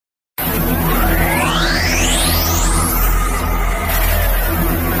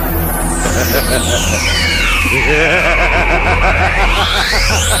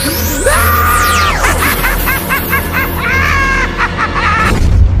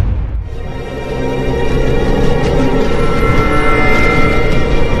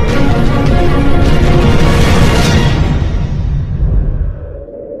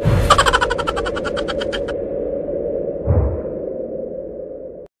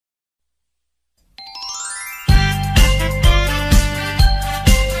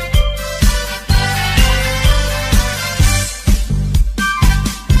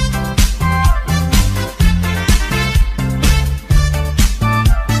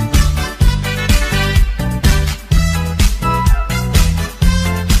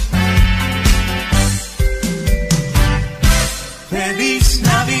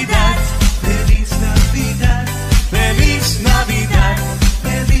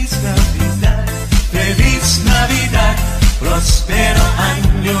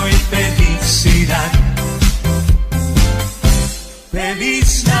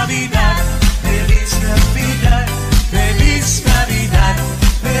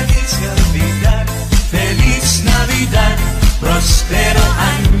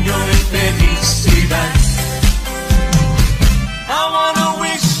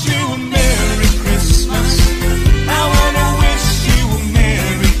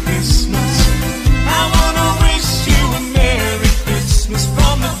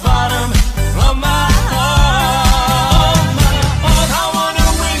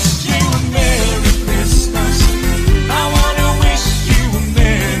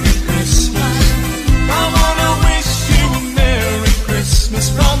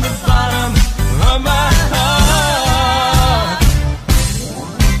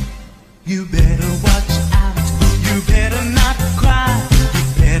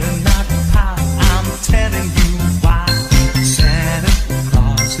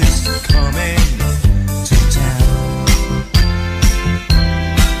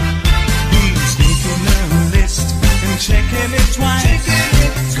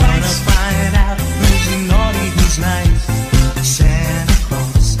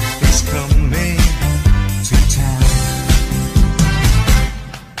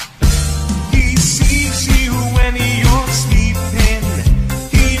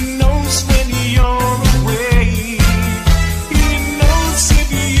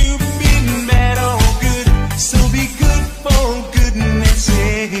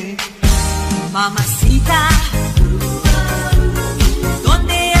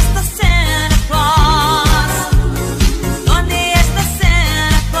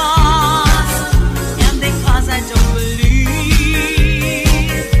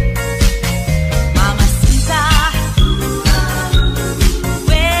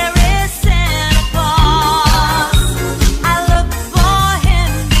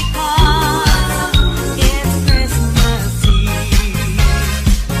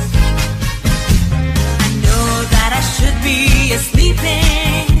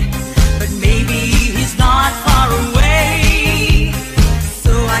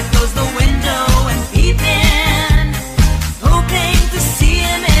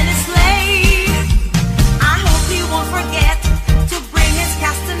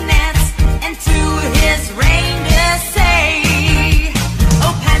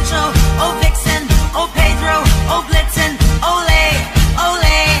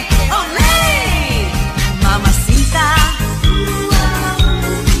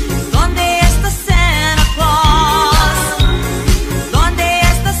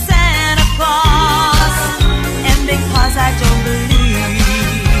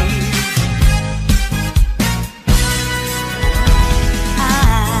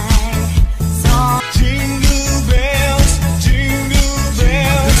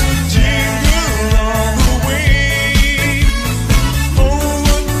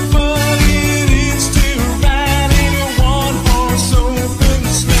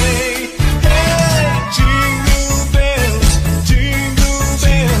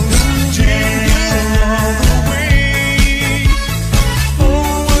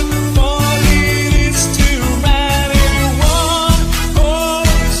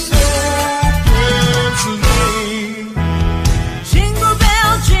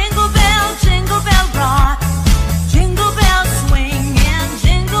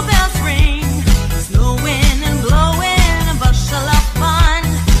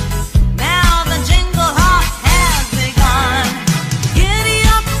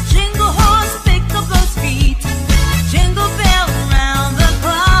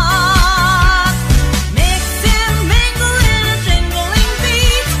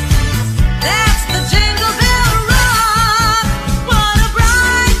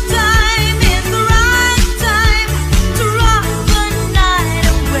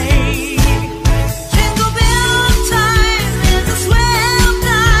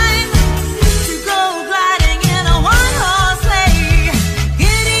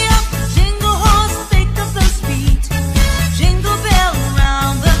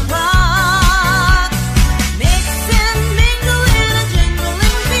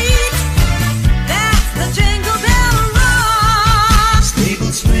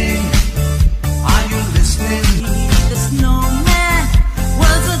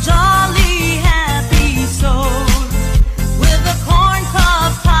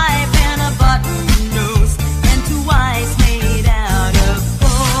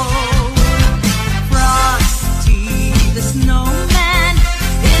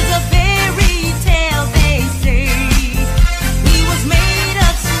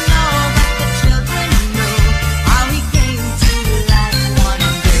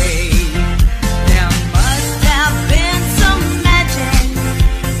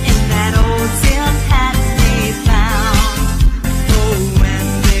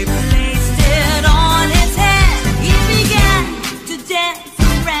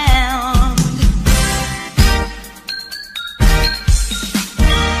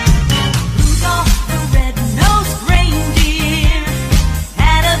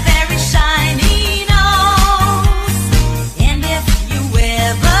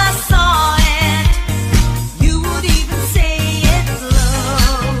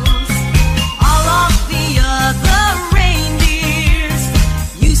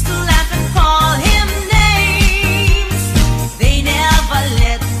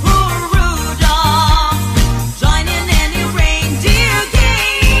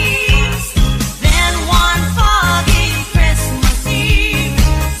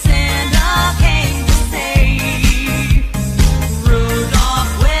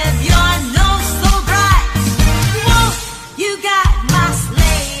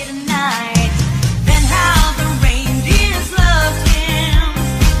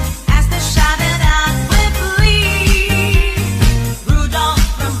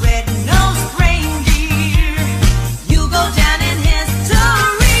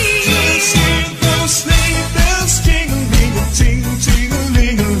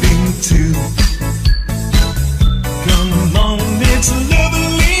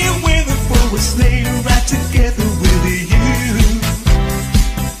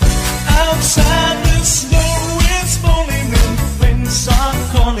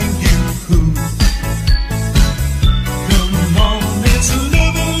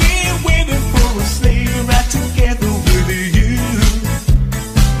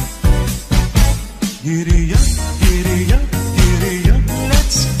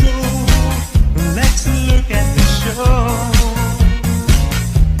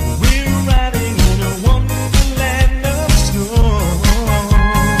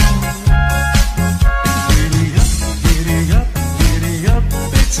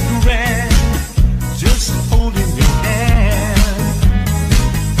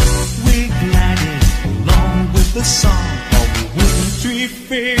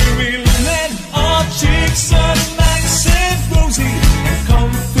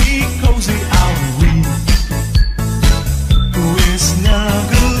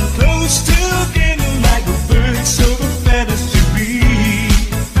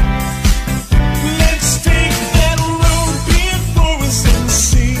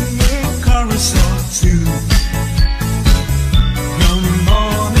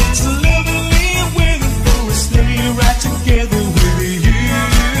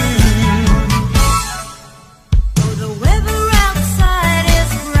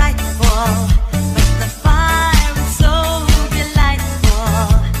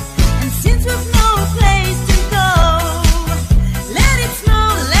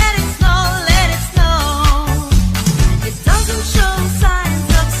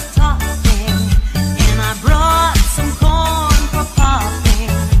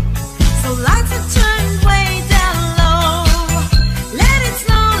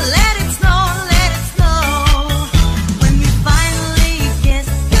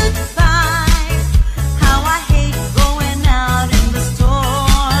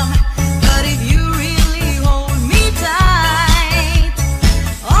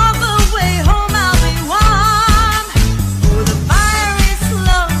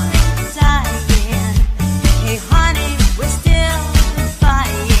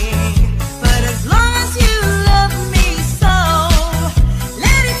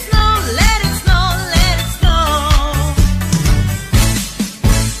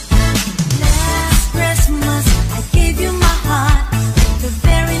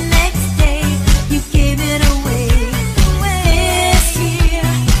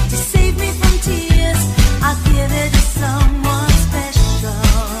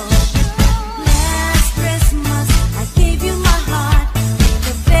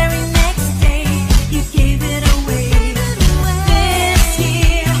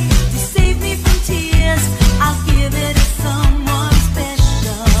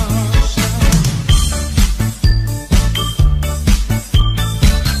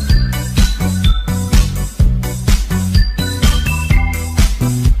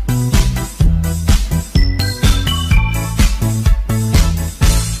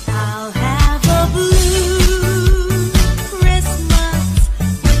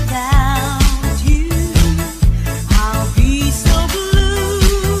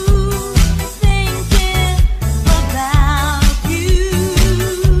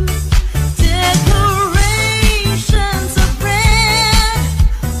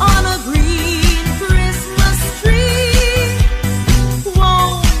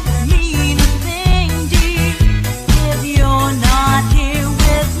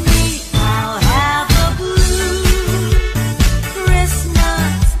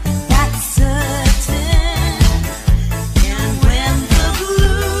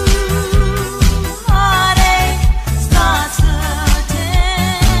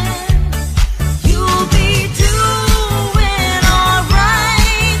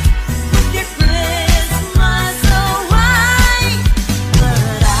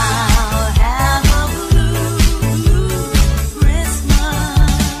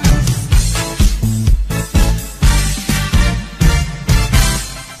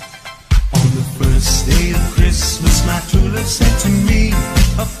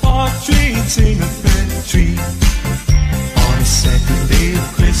in a pear tree. On the second day of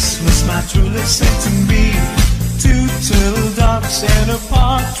Christmas, my true love sent to me 2 turtle doves and a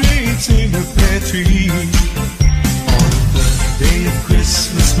partridge in a pear tree. On the third day of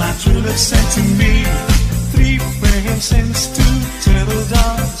Christmas, my true love sent to me 3 frankincense, 2 turtle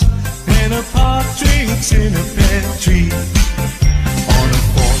doves and a partridge in a pear tree. On the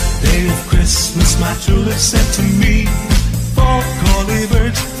fourth day of Christmas, my true love sent to me 4 collie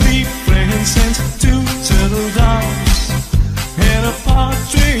birds, 3 frankincense, 2 turtle doves and a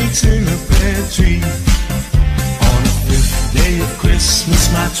partridge in a pear tree. On the fifth day of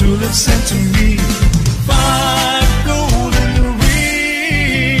Christmas, my true love sent to me 5 golden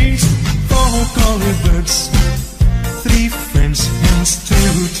rings, 4 collie birds, 3 French hens, 2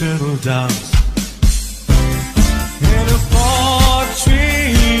 turtle doves and a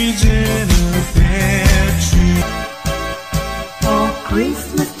partridge in a pear tree. Oh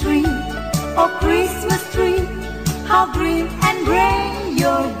Christmas tree, how green and gray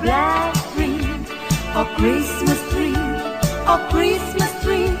your black tree. Oh Christmas tree,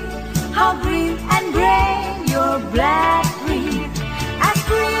 how green and gray your black tree. As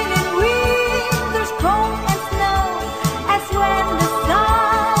green in winter's cold and snow, as when the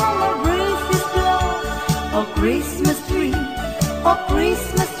summer breezes blow. Oh Christmas tree,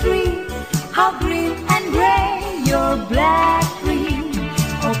 how green and gray your black tree.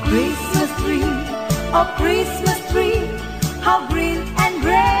 Oh Christmas tree, how green and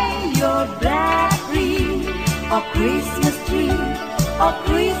gray your black tree. Oh Christmas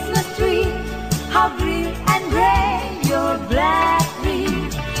tree, how green and gray your black tree.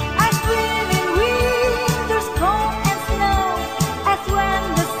 As green in winter's cold and snow, as when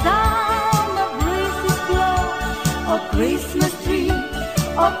the summer breezes blow. Oh Christmas tree,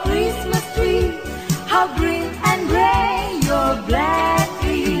 how green and gray your black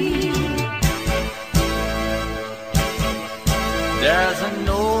tree. There's an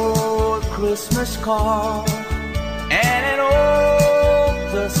old Christmas card and an old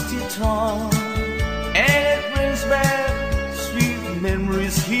dusty tongue, and it brings back sweet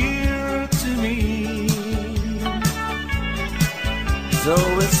memories here to me.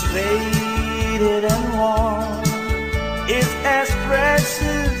 Though it's faded and worn, it's as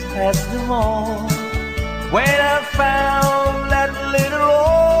precious as the morn when I found that little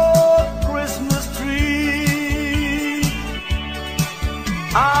old Christmas tree.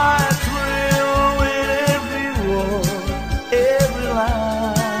 I thrill with every word, every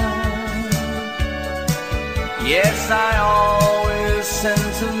line. Yes, I always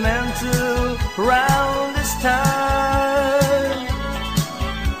sentimental round this time.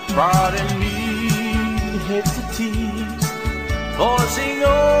 Pardon me, hate to tease, voicing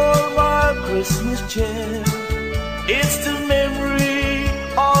all my Christmas cheer. It's the memory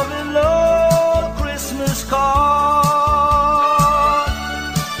of an old Christmas card.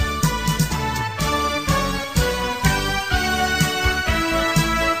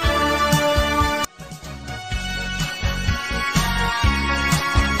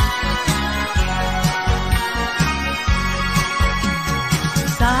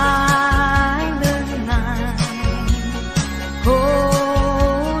 Silent night,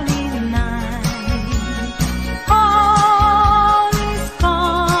 holy night, all is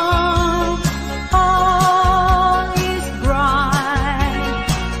calm, all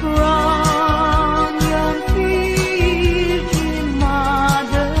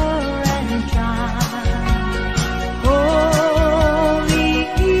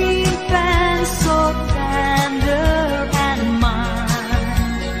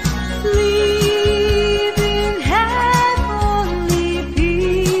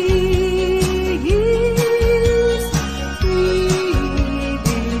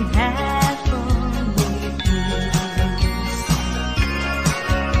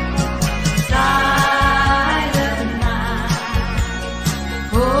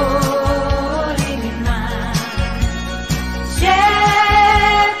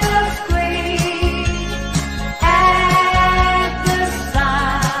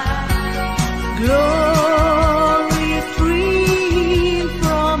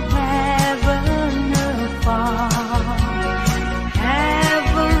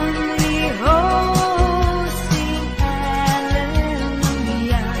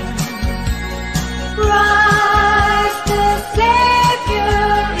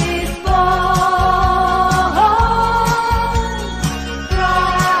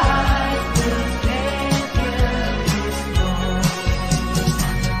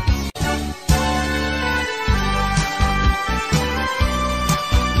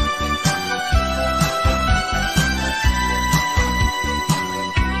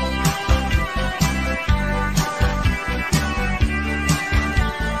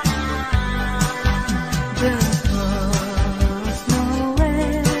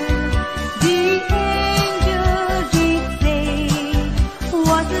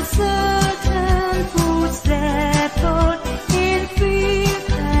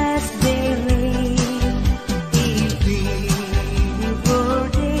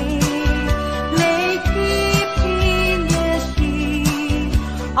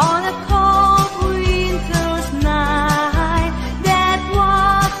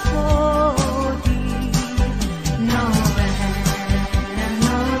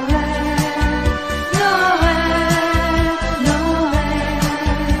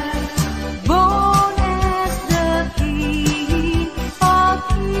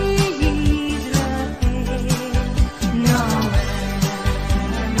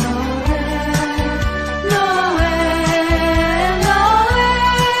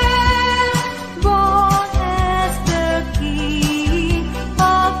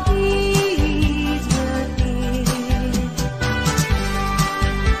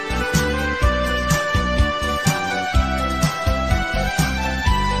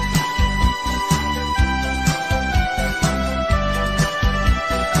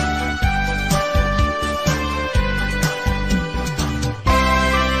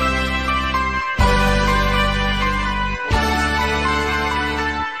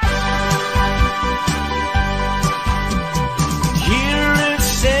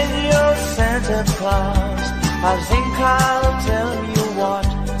Santa Claus, I think I'll tell you what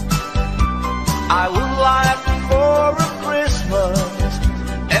I would like for a Christmas,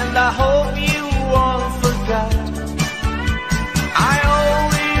 and I hope you all forgot. I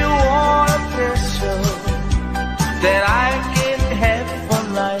only want a pistol that I can have for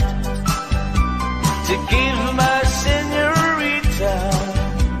night, to give my senorita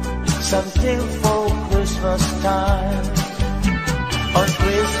something for Christmas time. On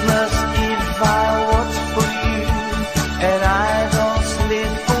Christmas Eve I watch for you, and I don't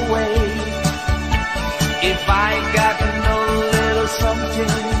slip away. If I got no little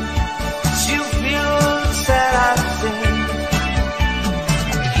something, she'll feel sad, I think.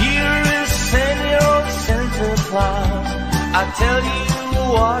 Here is Senor Santa Claus, I'll tell you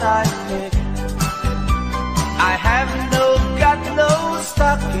what I think. I have got no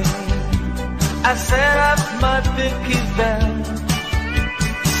stocking, I set up my big event.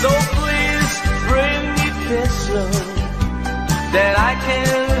 So please bring me peso that I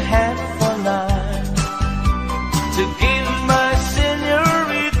can have for night, to give my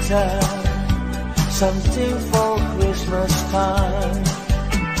senorita something for Christmas time.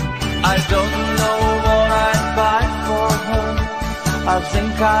 I don't know what I'd buy for her. I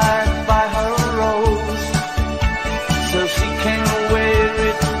think I'd buy her a rose, so she can wear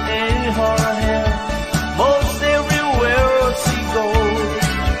it in her hair most everywhere she goes.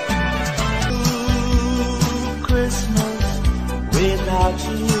 Ooh, Christmas without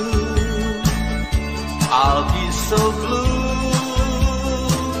you, I'll be so blue,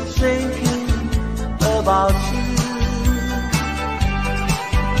 thinking about you.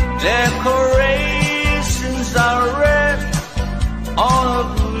 Decorations are red on a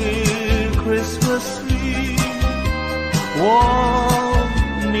green Christmas tree. Won't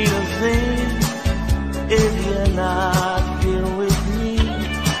need a thing if you're not here with me.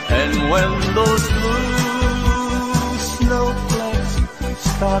 And when those blue snowflakes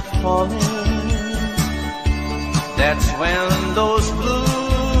start falling, that's when those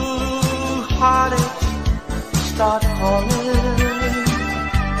blue heartaches start calling.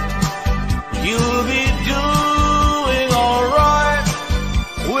 You'll be doing alright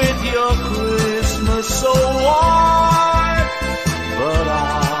with your Christmas so white, but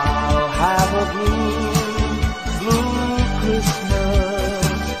I'll have a blue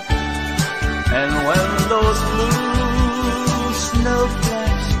Christmas. And when those blue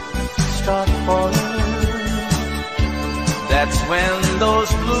snowflakes start falling, that's when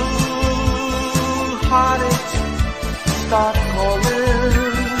those blue heartaches start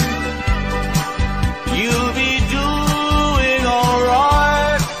calling. You'll be doing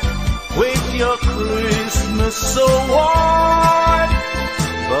alright with your Christmas so white,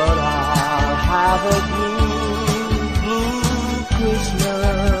 but I'll have a blue Christmas.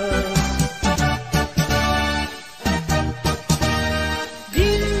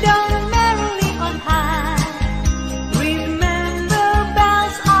 Ding dong merrily on high, remember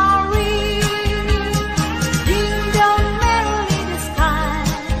bells are ringing. Ding dong merrily the sky,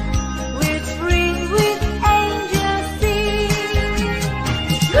 with spring with angels singing.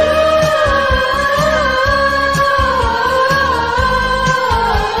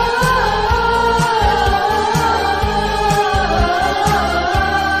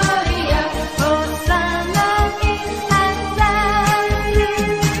 Hosanna in Hosanna.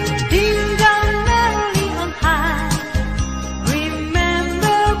 Ding dong merrily on high,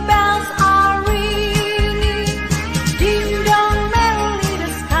 remember bells are ringing. Ding dong merrily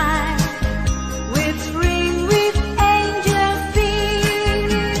the sky, with spring with angels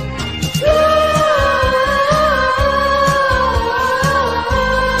singing.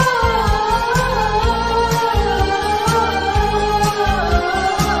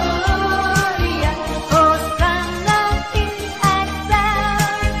 Hosanna in Hosanna.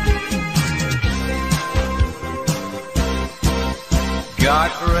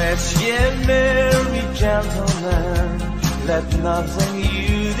 God rest ye merry gentlemen, let nothing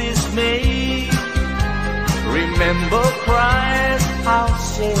you dismay. Remember Christ our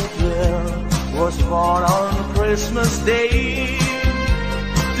Savior was born on Christmas Day,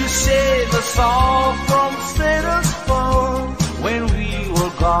 to save us all from sinners' fall when we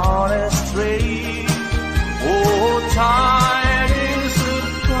were gone astray. Oh, tidings of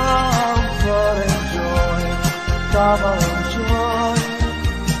comfort and joy, double and joy,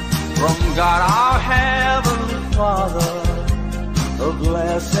 from God our Heavenly Father, the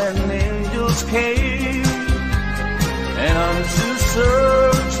blessed angels came, and unto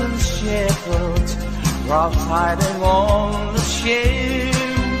certain shepherds brought tidings on the shame,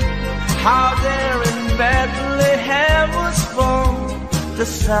 how there in Bethlehem was born the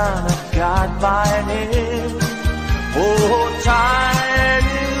Son of God by name. Oh,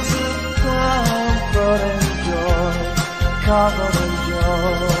 tidings of comfort and joy, comfort and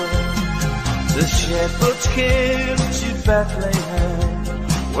joy. The shepherds came to Bethlehem,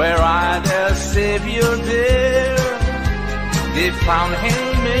 where I their Savior dear. They found him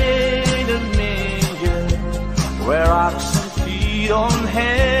made a manger, where oxen feed on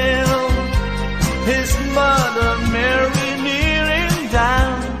him. His mother Mary kneeling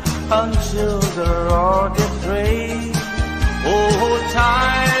down until the Lord did pray. Oh,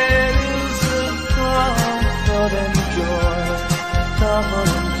 tidings of comfort and joy, comfort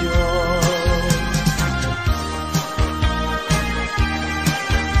and joy.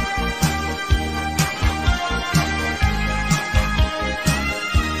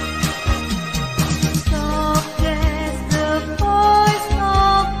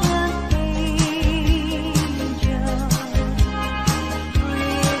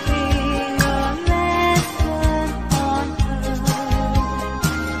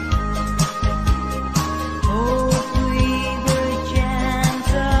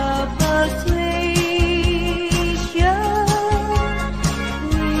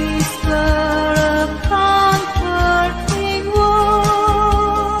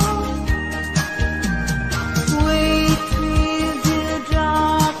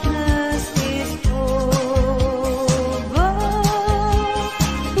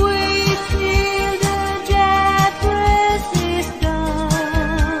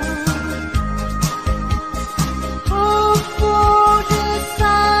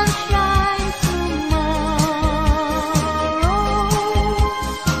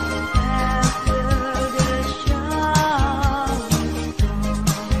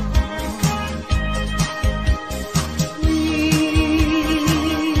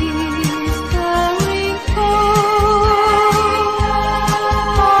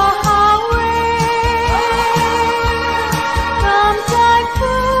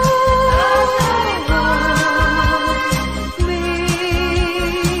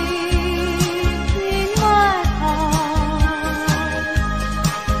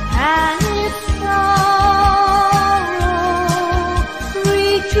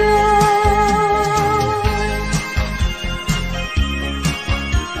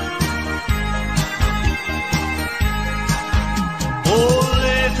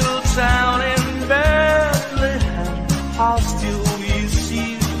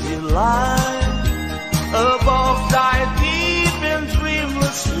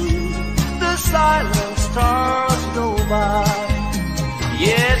 Silent stars go by,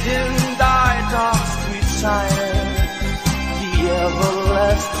 yet in thy dark sweet silence, the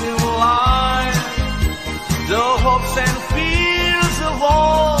everlasting light, the hopes and fears of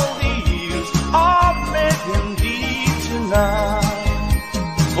all the years are met in thee tonight.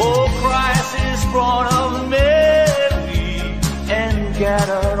 For Christ is born of Mary and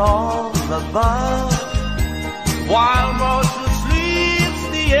gathered all above, while mortal sleeps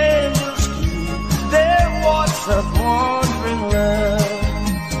the angels their watch of wandering love.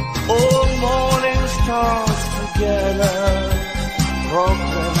 All morning stars together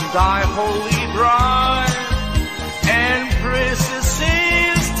proclaim thy holy bride, and praises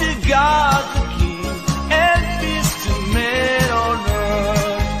sings to God the King, and peace to men on earth.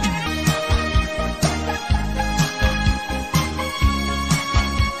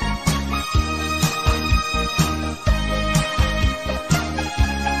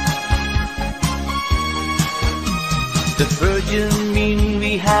 The virgin mean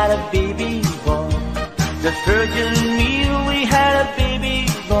we had a baby boy. The virgin mean we had a baby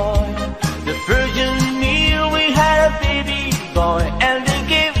boy. The virgin mean we had a baby boy, and they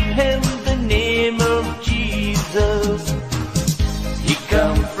gave him the name of Jesus. He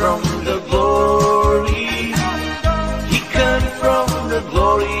come from the glory. He come from the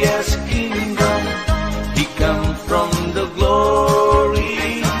glorious kingdom. He come from the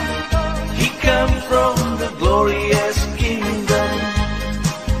glory. He come from the glorious kingdom.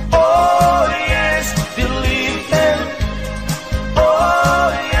 Oh yes, believe him. Oh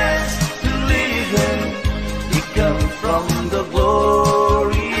yes, believe him. He come from the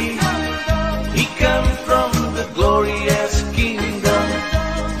glory. He come from the glorious kingdom.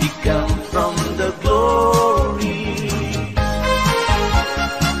 He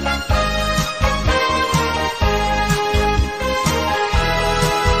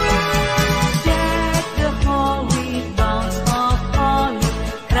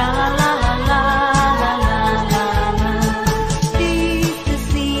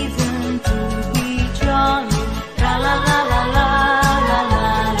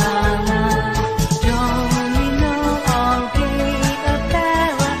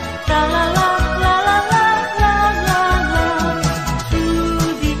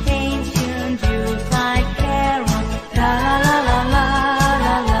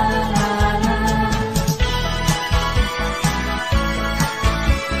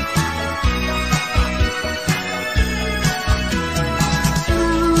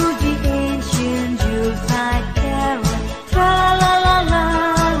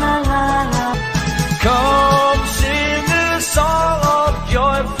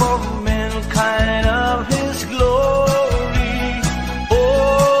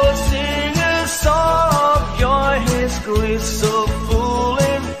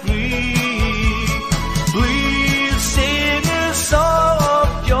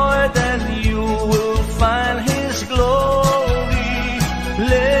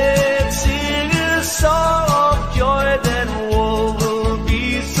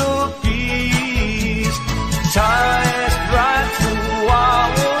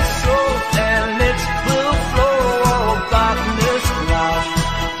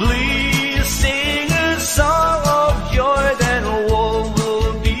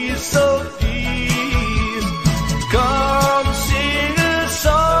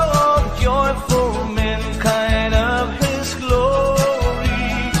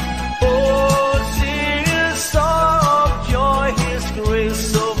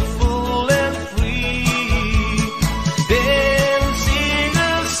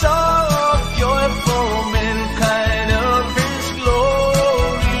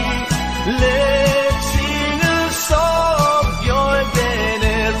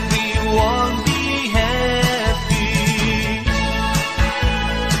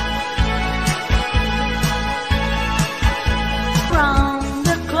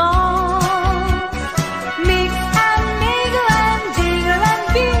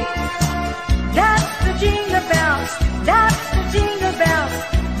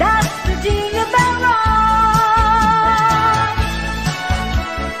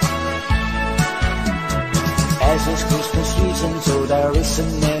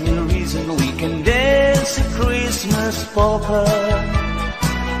polka.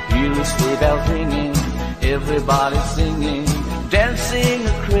 Hear the sleigh bells ringing, everybody singing, dancing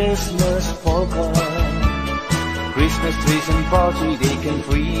a Christmas polka. Christmas trees and party, they can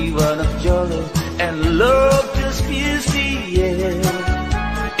free one of jolly, and love just fills the air.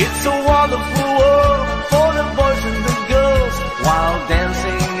 It's a wonderful world for the boys and the girls, while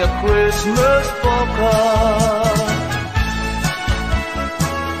dancing a Christmas polka.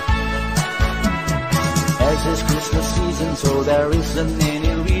 As it's Christmas season, so there isn't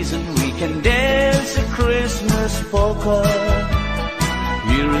any reason we can dance a Christmas polka.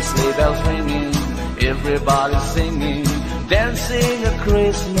 Hear the sleigh bells ringing, everybody singing, dancing a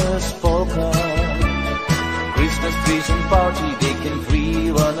Christmas polka. Christmas trees and party, they can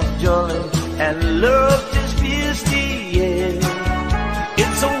free one of joy, and love just fills the air.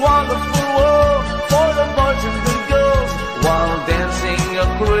 It's a wonderful world for the boys and the girls, while dancing a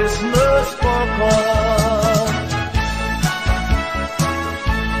Christmas polka.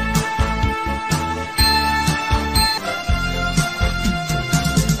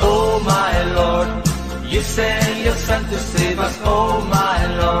 Oh my Lord, you sent your Son to save us. Oh my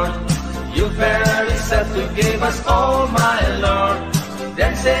Lord, you barely said to give us. Oh my Lord,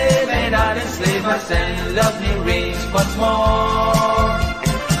 then save me not enslave us, and love me reigns once more.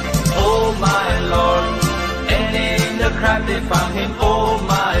 Oh my Lord, and in the crowd they found him. Oh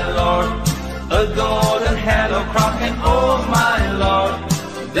my Lord, a golden halo crown him. Oh my Lord,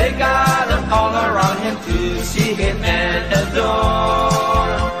 they gathered all around him to see him and adore.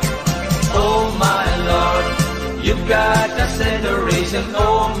 Oh my Lord, you've got us adoration.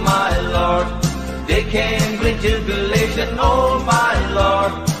 Oh my Lord, they came with jubilation. Oh my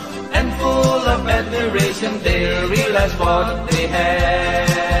Lord, and full of admiration, they realized what they had.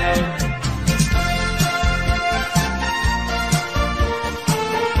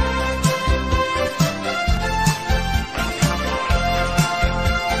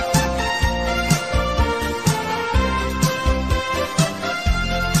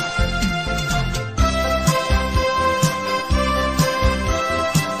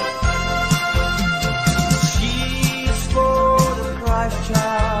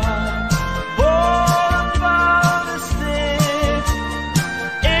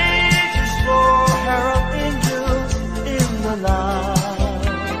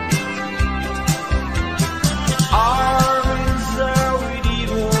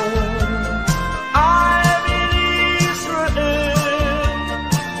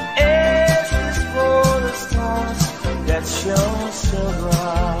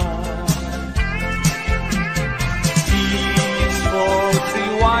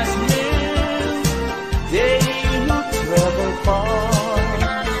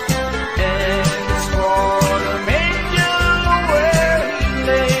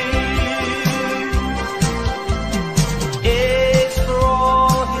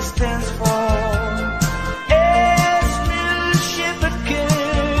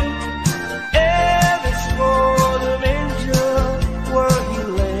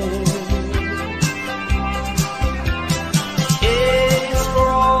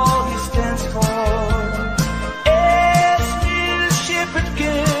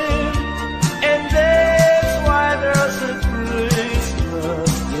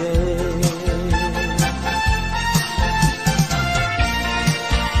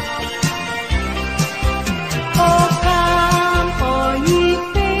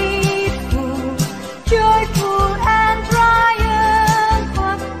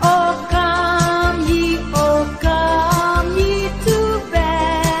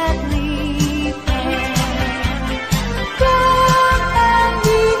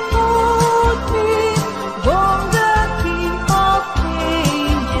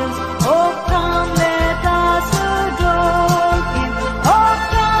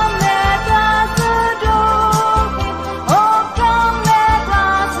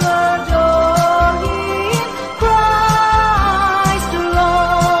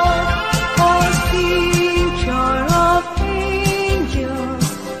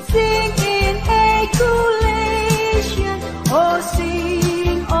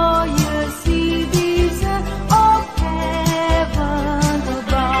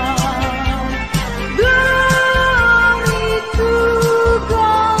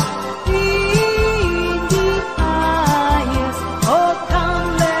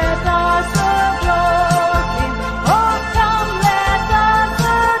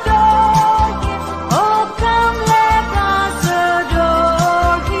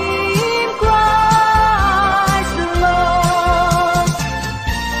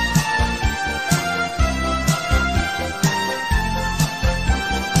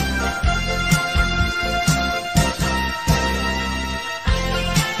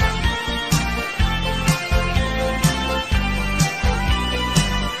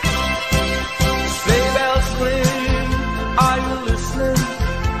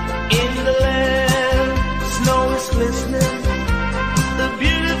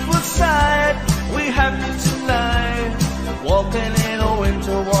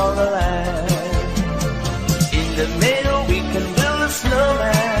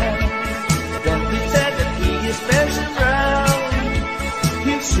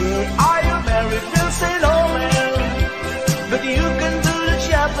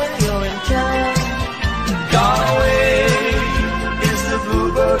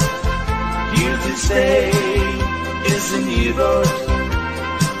 river.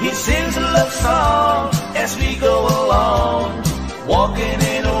 He sings a love song as we go along, walking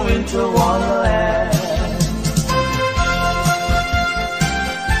in a winter wonderland.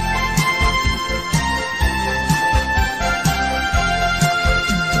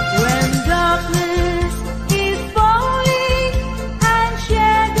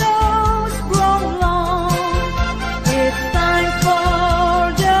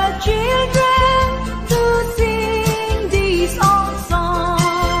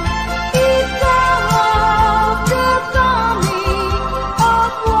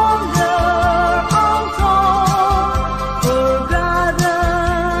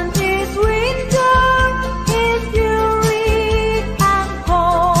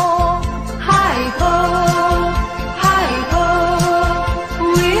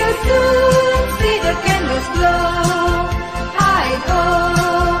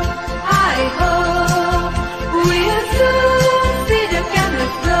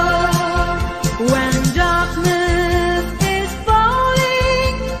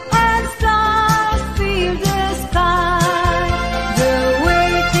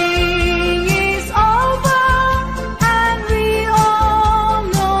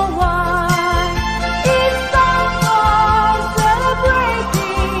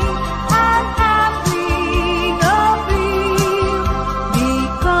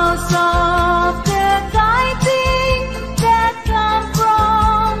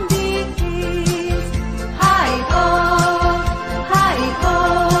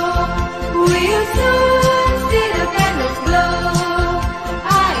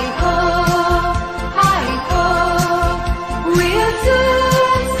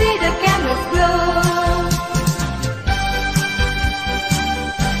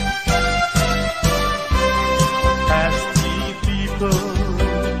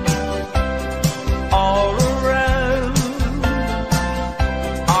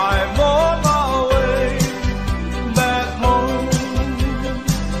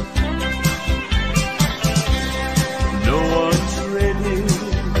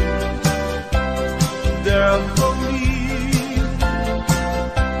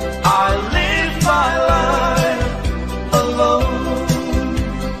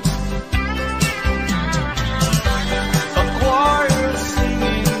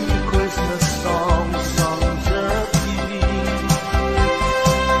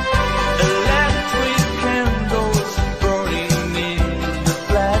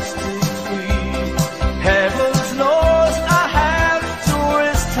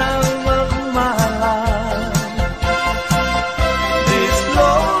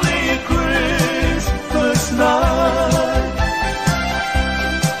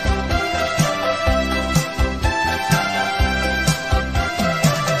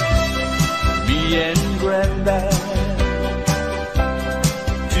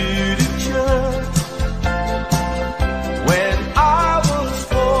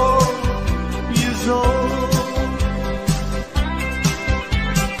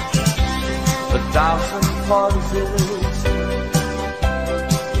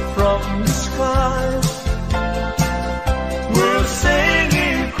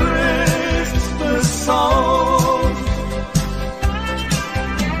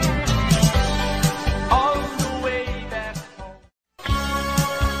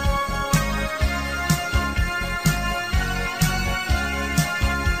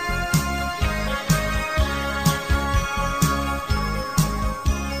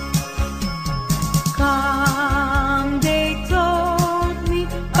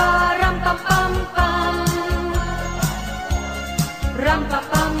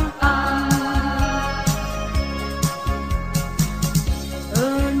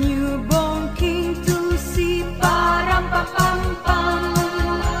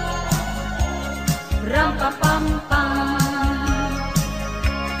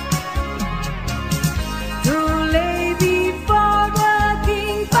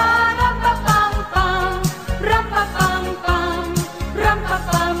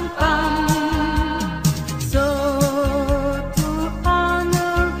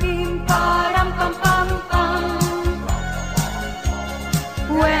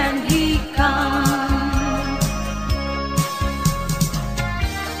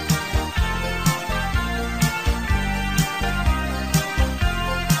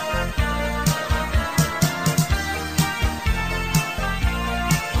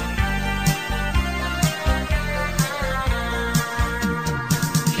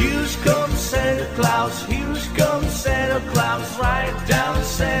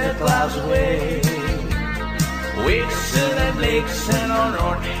 Vixen and on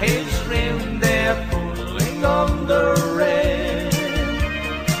North Hills Rim, they're pulling on the rain.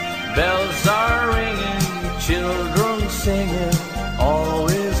 Bells are ringing, children singing,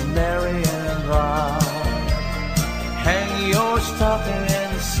 always merry and round. Hang your stocking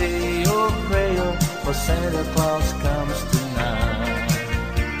and say your prayer, for Santa Claus comes tonight.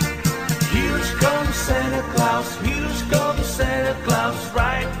 Here comes Santa Claus, here comes Santa Claus,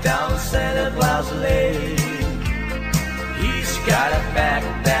 right down Santa Claus Lane. He's got a bag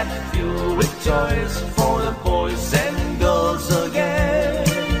that's filled with toys for the boys and girls again.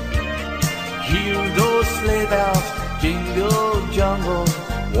 Hear those sleigh bells jingle jungle,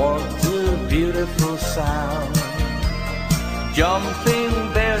 what a beautiful sound. Jumping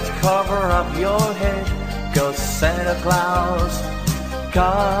bears cover up your head, 'cause Santa Claus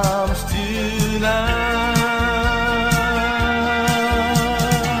comes tonight.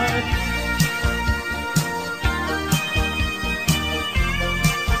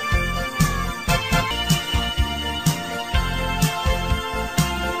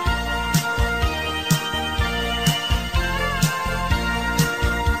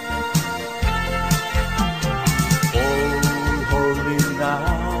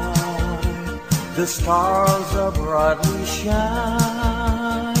 The stars are brightly shining.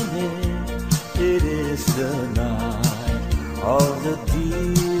 It is the night of the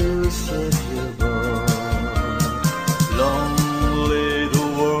dear Savior born. Long lay the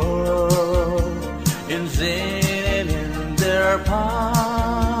world in sin and in their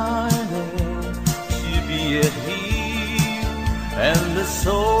pining, to be at Him and the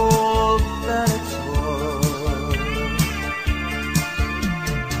soul that it's worth.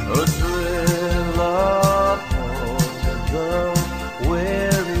 A thrill of the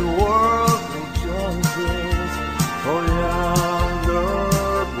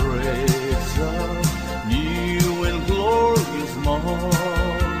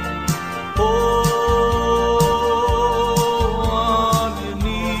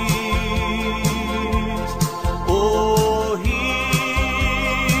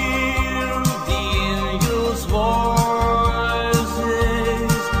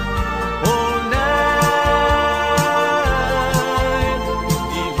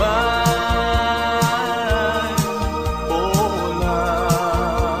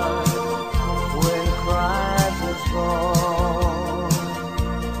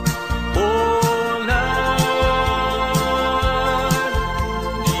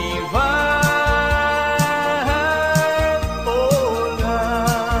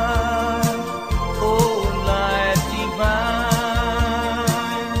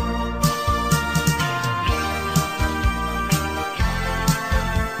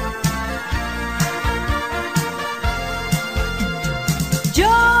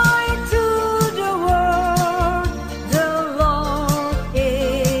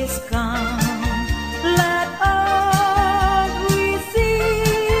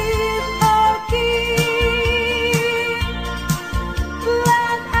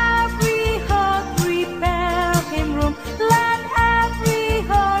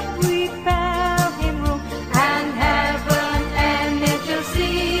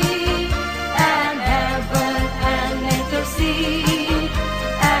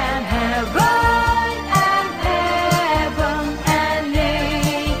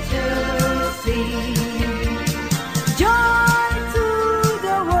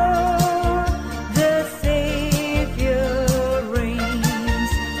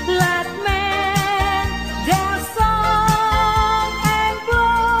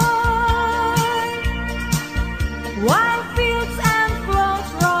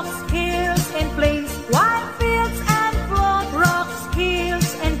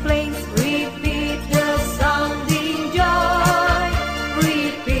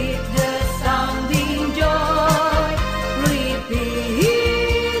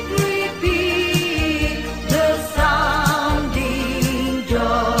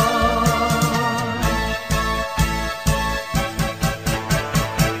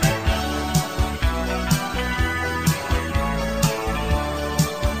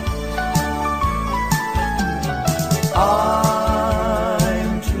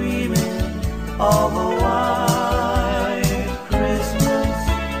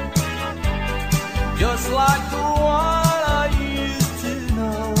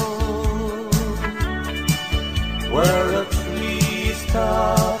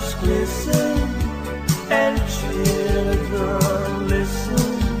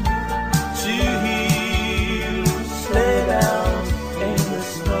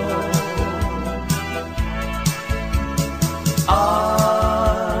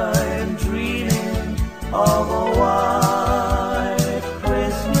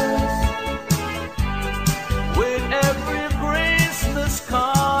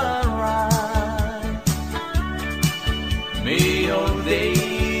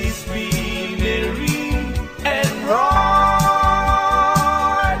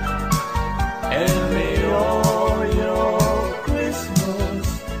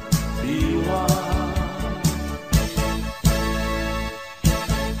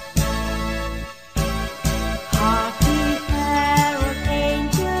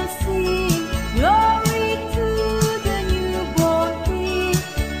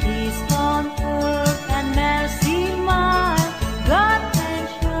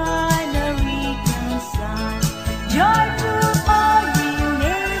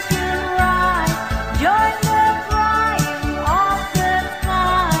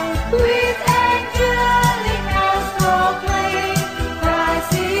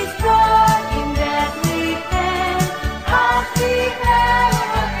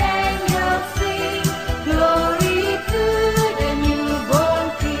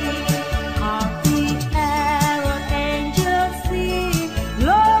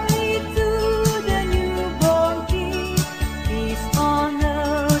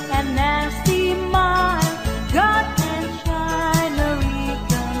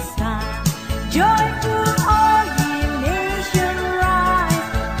Joyful all ye nations rise,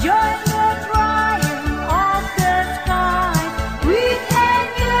 join the triumph of the skies. With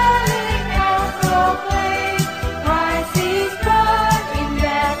angelic and proclaim, Christ is born in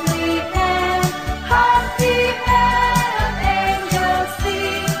Bethlehem. Hark the angels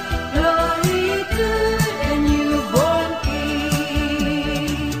sing, glory to the newborn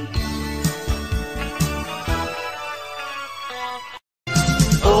King.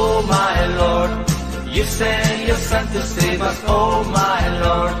 Oh my Lord, you sent your Son to save us. Oh my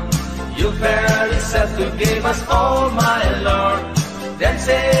Lord, you barely said to give us. Oh my Lord, then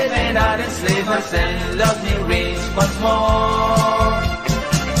save and not enslave us, and love me reigns once more.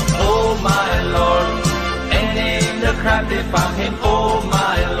 Oh my Lord, and in the crowd they found him. Oh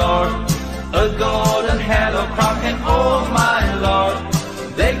my Lord, a golden halo crowned him. Oh my Lord,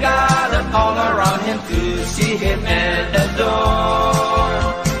 they gathered all around him to see him and adore.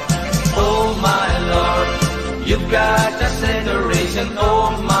 Oh my Lord, you've got just adoration. Oh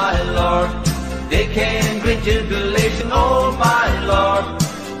my Lord, they can great jubilation. Oh my Lord,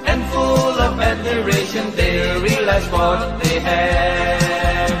 and full of admiration they realize what they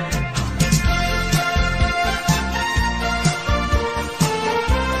have.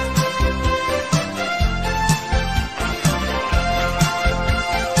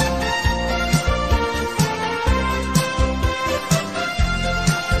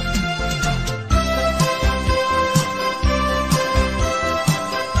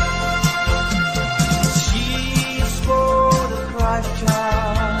 She's for the Christ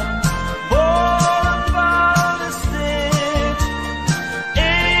child, born upon the stage.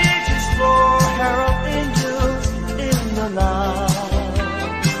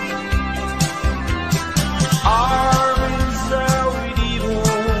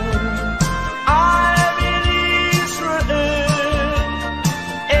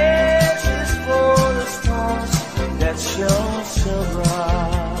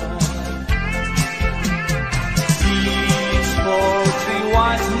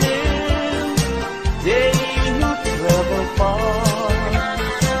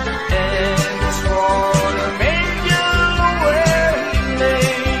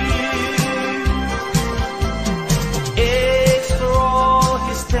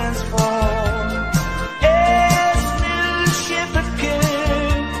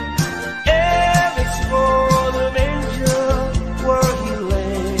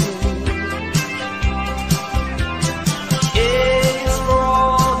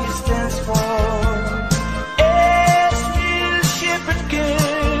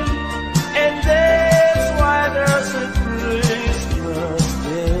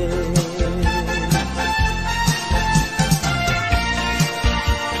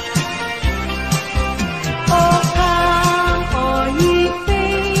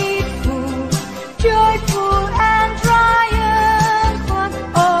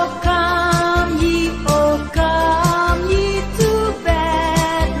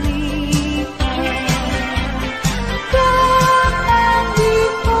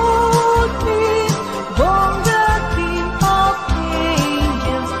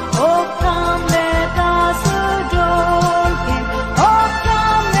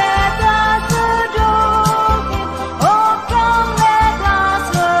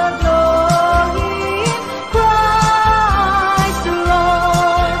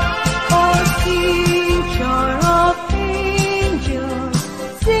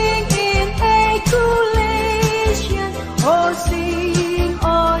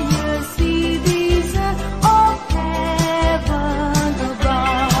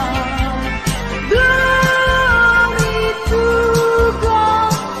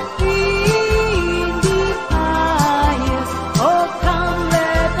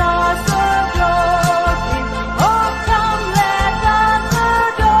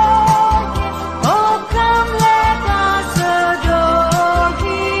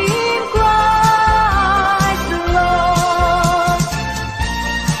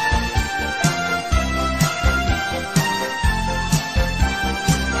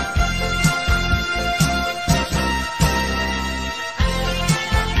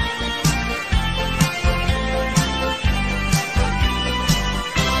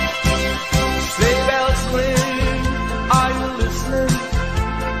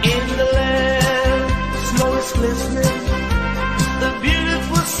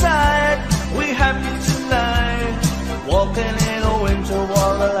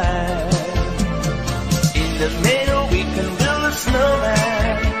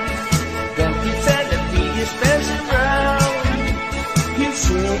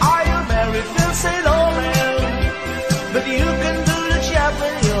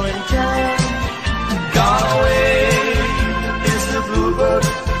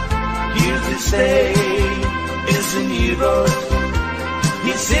 day is a new birth.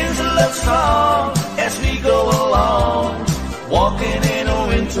 He sings a love song as we go along, walking in a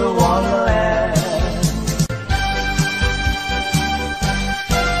winter wonderland.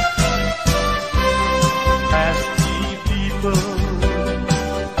 Happy people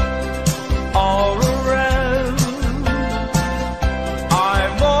all around,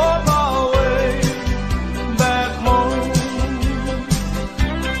 I'm on my way back home.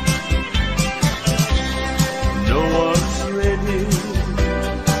 No one's ready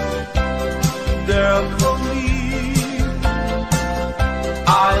there for me.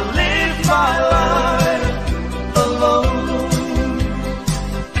 I live my life alone.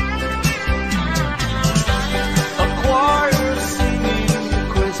 A choir singing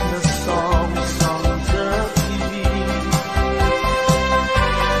Christmas songs, songs of TV.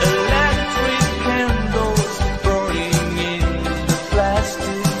 Electric candles burning in the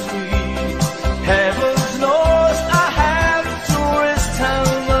plastic tree. Heaven knows I have the worst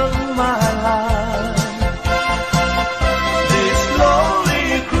time of my life. This lonely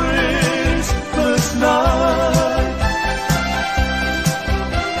Christmas night.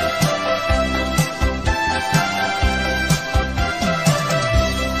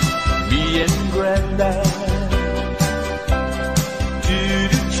 Me and Granddad to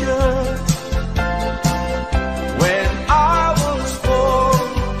the church when I was 4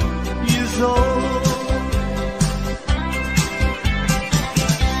 years old.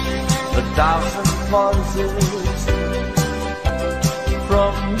 1,000 voices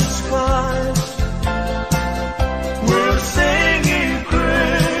from the skies were singing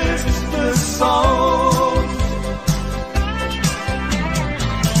Christmas songs.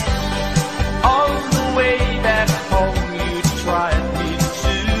 On the way back home, you tried me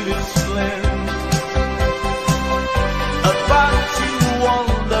to explain about the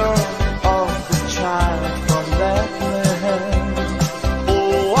wonder of the child from Bethlehem.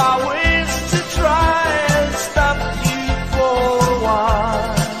 Oh, I wish to try and stop you for a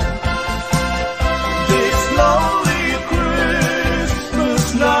while. This lonely Christmas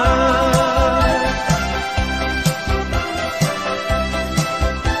night.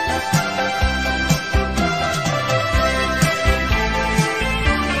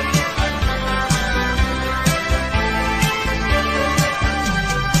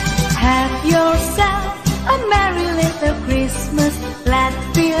 Have yourself a merry little Christmas. Let's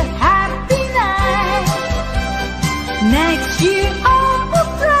be a happy night. Next year our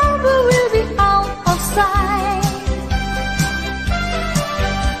trouble will be out of sight.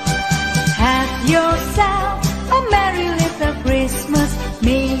 Have yourself a merry little Christmas.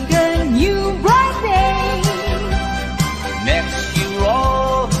 Make a new bright day. Next year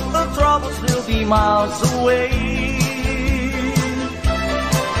all the troubles will be miles away.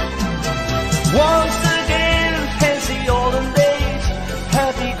 Once again, fancy olden days,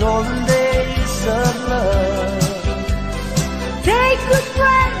 happy golden days of love. Take good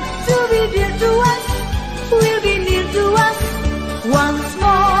friends to be dear to us, will be near to us once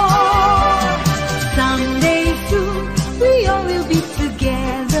more. Someday soon we all will be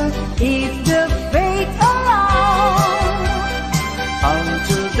together if the fate allows.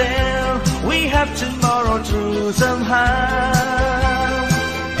 Until then, we have tomorrow through somehow.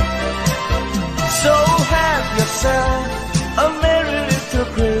 So have yourself a merry little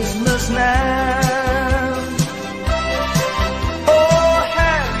Christmas now. Oh,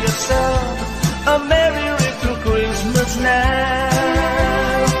 have yourself a merry little Christmas now.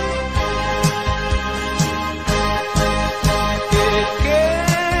 It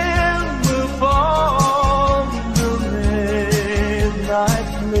can move on the midnight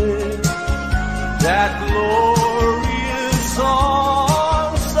blue, that glorious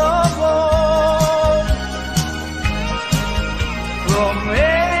songs of old, from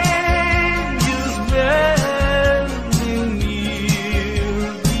angels bending near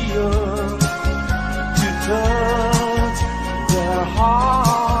the earth to touch their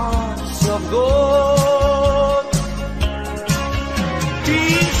hearts of gold.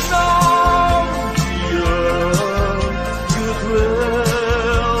 Peace on the earth,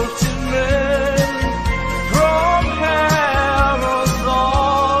 goodwill to men, from heaven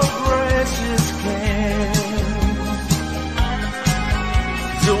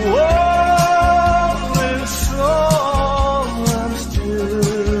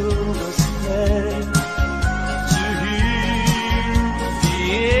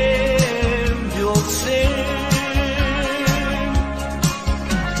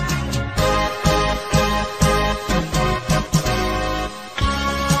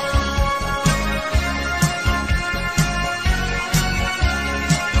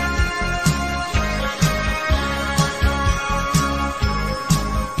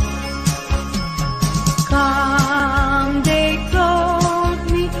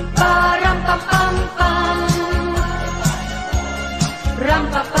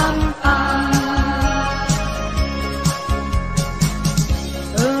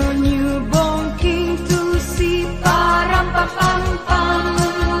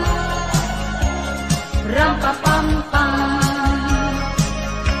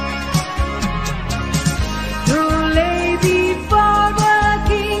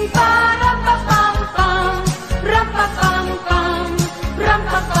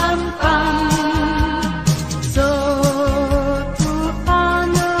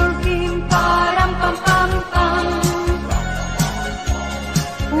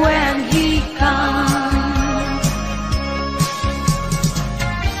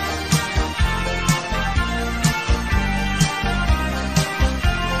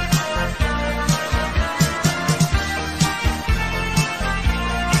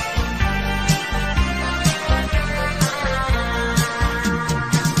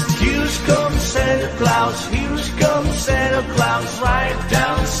Here's come Santa Claus, here's come Santa Claus, right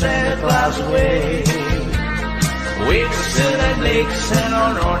down Santa Claus way. Vixen and Vixen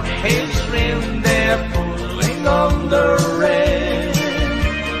on North Hills Rim, they're pulling on the rein.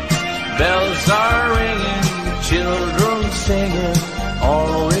 Bells are ringing, children singing,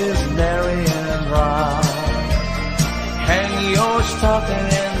 always merry and bright. Hang your stocking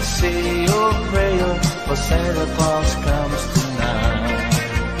and say your prayer, for Santa Claus comes tonight.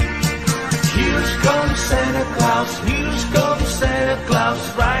 Here's come Santa Claus, here's come Santa Claus,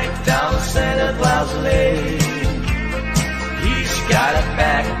 right down Santa Claus Lane. He's got a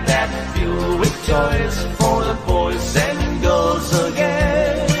backpack filled with toys for the boys and girls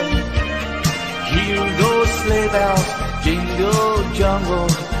again. Here goes sleigh bells, jingle jungle,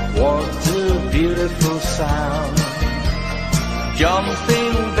 what a beautiful sound.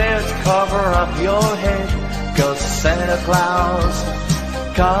 Jumping bears, cover up your head, 'cause Santa Claus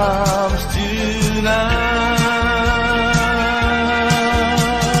comes tonight.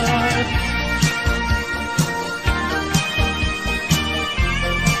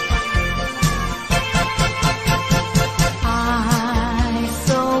 I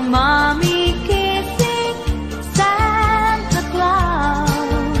saw Mommy kissing Santa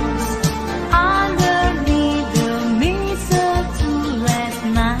Claus underneath the mistletoe last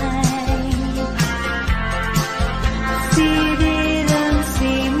night. She didn't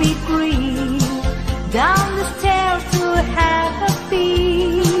see me creep down the stairs to have a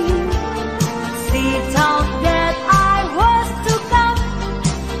peek. She thought that I was to come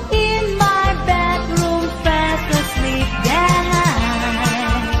in my bedroom fast asleep that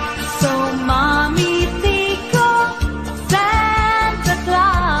night. So Mommy tickled Santa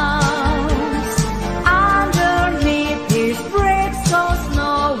Claus underneath his bread so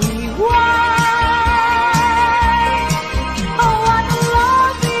snowy white. Oh, what a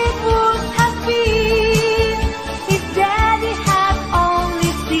love it would have been if Daddy had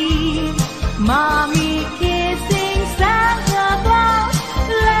only seen Mommy kissing Santa Claus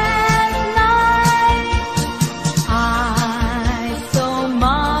last night. I saw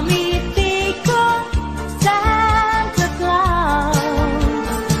Mommy tickle Santa Claus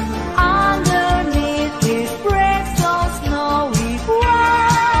underneath his bread so snowy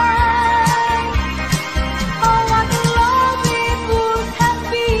white. Oh, what a love it would have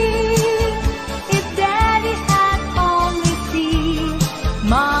been if Daddy had only seen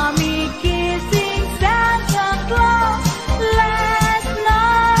Mommy kissing Santa Claus last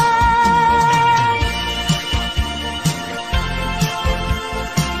night.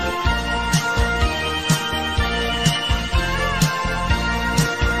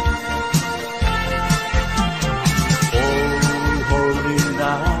 Oh, holy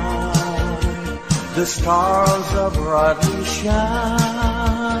night, the stars are brightly shining.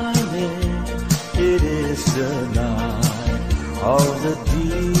 It is the night of the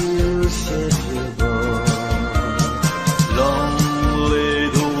dear city bird. Long lay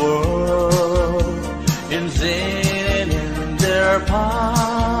the world in zen and their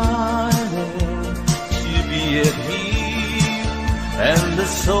pining to be at peace, and the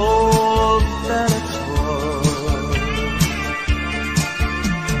soul